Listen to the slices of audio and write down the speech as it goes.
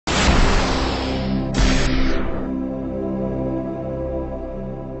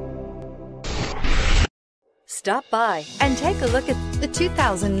Stop by and take a look at the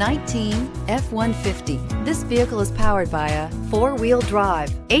 2019 F-150. This vehicle is powered by a 4-wheel drive,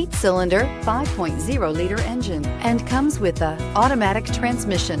 8-cylinder, 5.0-liter engine and comes with a automatic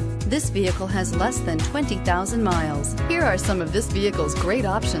transmission. This vehicle has less than 20,000 miles. Here are some of this vehicle's great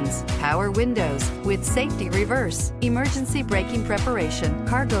options: power windows with safety reverse, emergency braking preparation,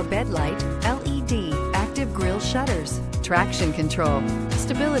 cargo bed light, LED, active grille shutters, traction control,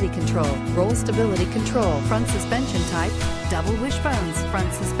 stability control, roll stability control, front suspension type, double wishbones,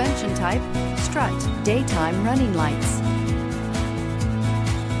 front suspension type, strut, daytime running lights.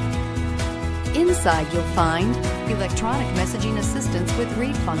 Inside you'll find electronic messaging assistance with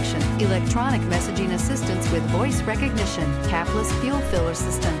read function, electronic messaging assistance with voice recognition, capless fuel filler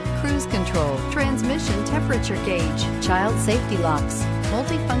system, cruise control, transmission temperature gauge, child safety locks,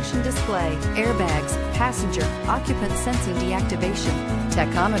 multifunction display, airbags, passenger, occupant sensing deactivation,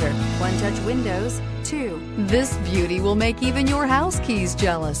 tachometer, one-touch windows, too. This beauty will make even your house keys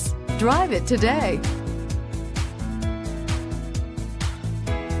jealous. Drive it today.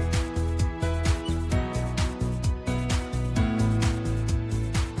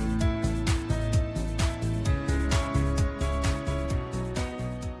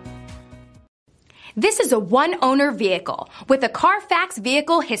 This is a one-owner vehicle with a CARFAX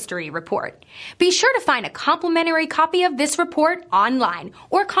Vehicle History Report. Be sure to find a complimentary copy of this report online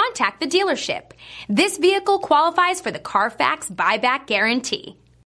or contact the dealership. This vehicle qualifies for the CARFAX Buyback Guarantee.